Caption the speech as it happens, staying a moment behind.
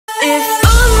If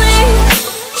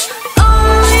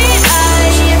only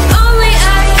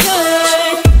I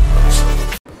could.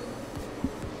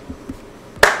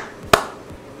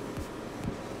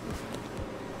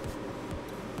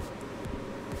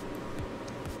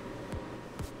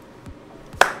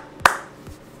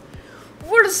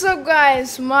 What's up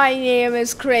guys, my name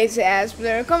is Crazy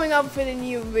Asper, coming up with a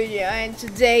new video, and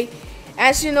today,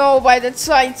 as you know by the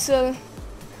title,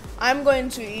 I'm going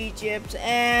to Egypt.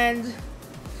 And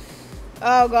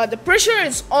oh god, the pressure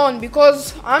is on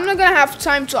because I'm not gonna have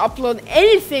time to upload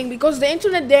anything because the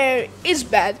internet there is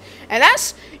bad. And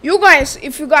as you guys,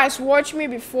 if you guys watch me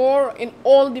before in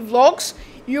all the vlogs,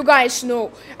 you guys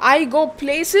know I go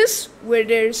places where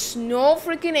there's no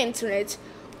freaking internet,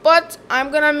 but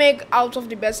I'm gonna make out of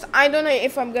the best. I don't know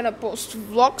if I'm gonna post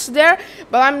vlogs there,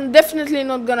 but I'm definitely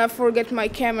not gonna forget my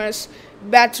camera's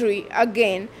battery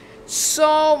again.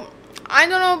 So I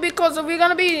don't know, because we're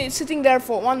gonna be sitting there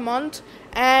for 1 month,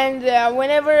 and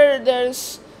whenever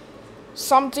there's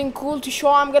something cool to show,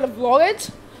 I'm gonna vlog it.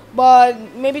 But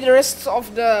maybe the rest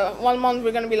of the 1 month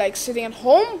we're gonna be like sitting at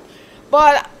home.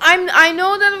 But I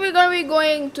know that we're gonna be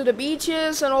going to the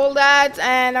beaches and all that,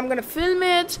 and I'm gonna film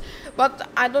it. But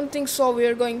I don't think so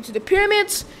we're going to the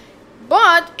pyramids.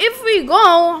 But if we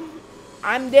go,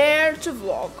 I'm there to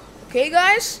vlog. Okay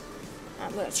guys,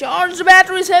 I'm gonna charge the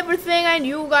batteries, everything, and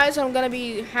you guys are gonna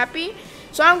be happy.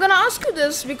 So I'm gonna ask you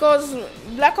this because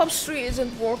Black Ops 3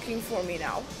 isn't working for me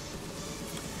now.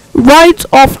 Right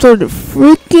after the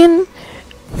freaking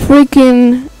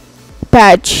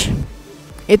patch,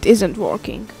 it isn't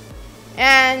working.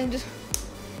 And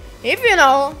if you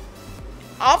know,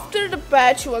 after the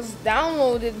patch was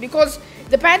downloaded, because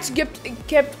the patch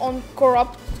kept on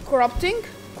corrupting,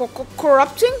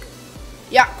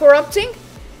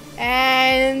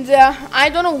 and I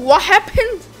don't know what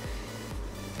happened,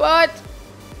 but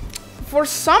for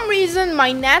some reason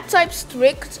my NAT type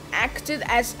strict acted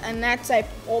as a NAT type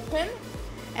open,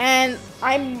 and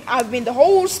I've been the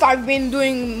host, I've been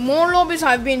doing more lobbies,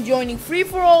 I've been joining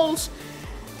free-for-alls,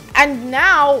 and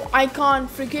now I can't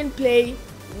freaking play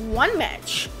one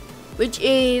match, which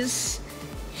is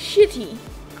shitty,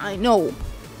 I know.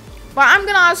 But I'm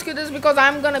gonna ask you this because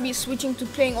I'm gonna be switching to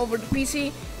playing over the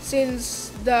PC,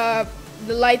 since the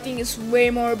lighting is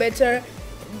way more better,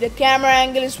 the camera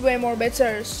angle is way more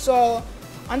better. So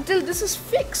until this is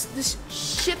fixed, this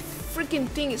shit freaking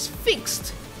thing is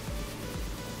fixed,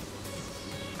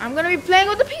 I'm gonna be playing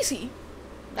on the PC.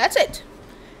 That's it.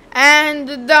 And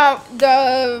the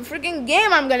freaking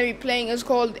game I'm gonna be playing is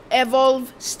called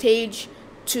Evolve Stage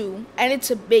 2, and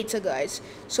it's a beta, guys.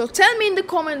 So tell me in the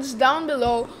comments down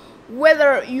below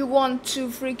whether you want to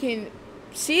freaking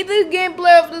see the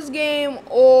gameplay of this game,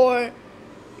 or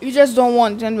you just don't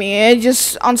want me.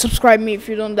 Just unsubscribe me if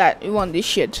you don't you want this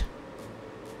shit.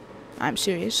 I'm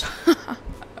serious.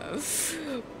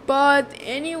 But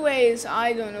anyways,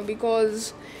 I don't know,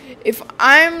 because if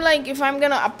I'm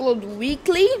gonna upload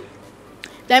weekly,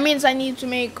 that means I need to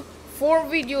make 4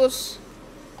 videos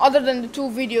other than the 2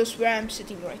 videos where I'm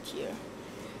sitting right here.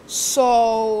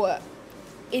 So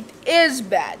it is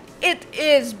bad,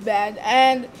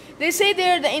 and they say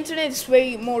there the internet is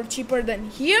way more cheaper than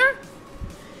here,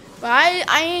 but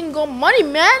I ain't got money,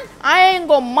 man. I ain't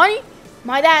got money.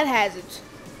 My dad has it.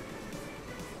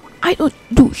 I don't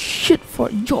do shit for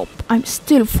a job. I'm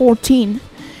still 14.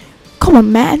 Come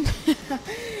on, man.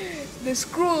 The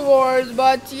screw wars.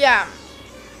 But yeah,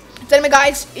 tell me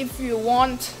guys if you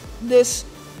want this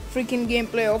freaking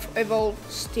gameplay of Evolve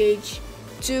Stage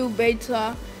 2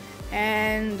 beta.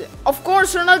 And of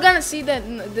course you're not gonna see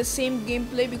the same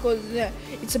gameplay because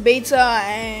it's a beta,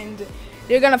 and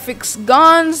they're gonna fix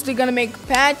guns, they're gonna make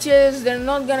patches, they're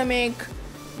not gonna make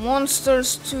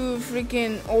monsters too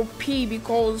freaking OP,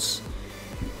 because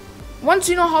once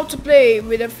you know how to play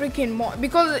with a freaking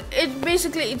because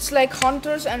it's like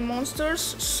hunters and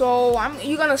monsters. So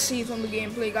you're gonna see it on the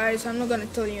gameplay, guys. I'm not gonna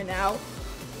tell you now,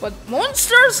 but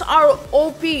monsters are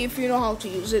OP if you know how to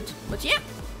use it. But yeah,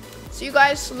 see you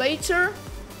guys later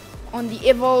on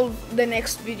the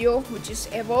next video, which is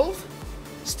Evolve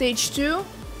Stage 2.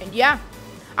 And yeah,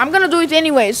 I'm gonna do it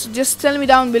anyways, so just tell me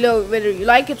down below whether you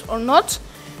like it or not.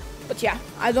 But yeah,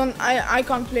 I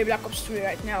can't play Black Ops 3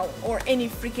 right now, or any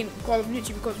freaking Call of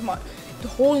Duty, because the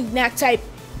whole NAT type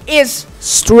is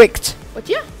strict. But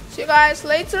yeah, see you guys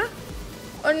later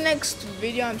on next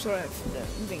video. I'm sorry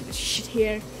I'm doing this shit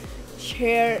here. This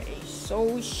hair is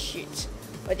so shit.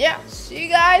 But yeah, see you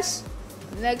guys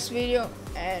in the next video,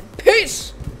 and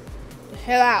peace the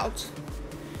hell out.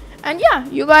 And yeah,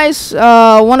 you guys,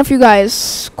 one of you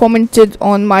guys commented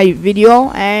on my video,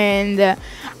 and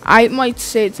I might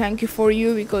say thank you for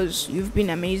you because you've been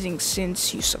amazing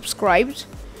since you subscribed.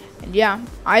 And yeah,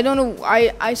 I don't know.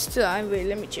 Wait.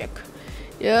 Let me check.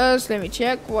 Yes, let me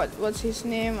check. What's his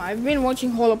name? I've been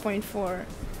watching Hollow Point for.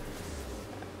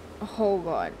 Oh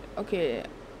God. Okay.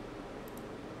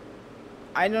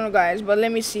 I don't know, guys, but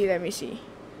let me see.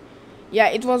 Yeah,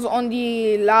 it was on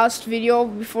the last video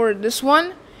before this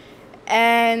one,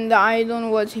 and I don't know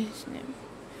what's his name.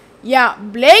 Yeah,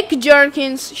 Blake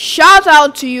Jerkins. Shout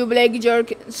out to you, Blake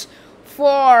Jerkins,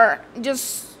 for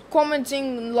just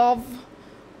commenting love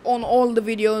on all the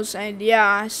videos. And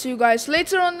yeah, see you guys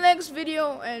later on the next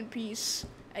video, and peace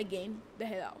again the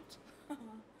hell out.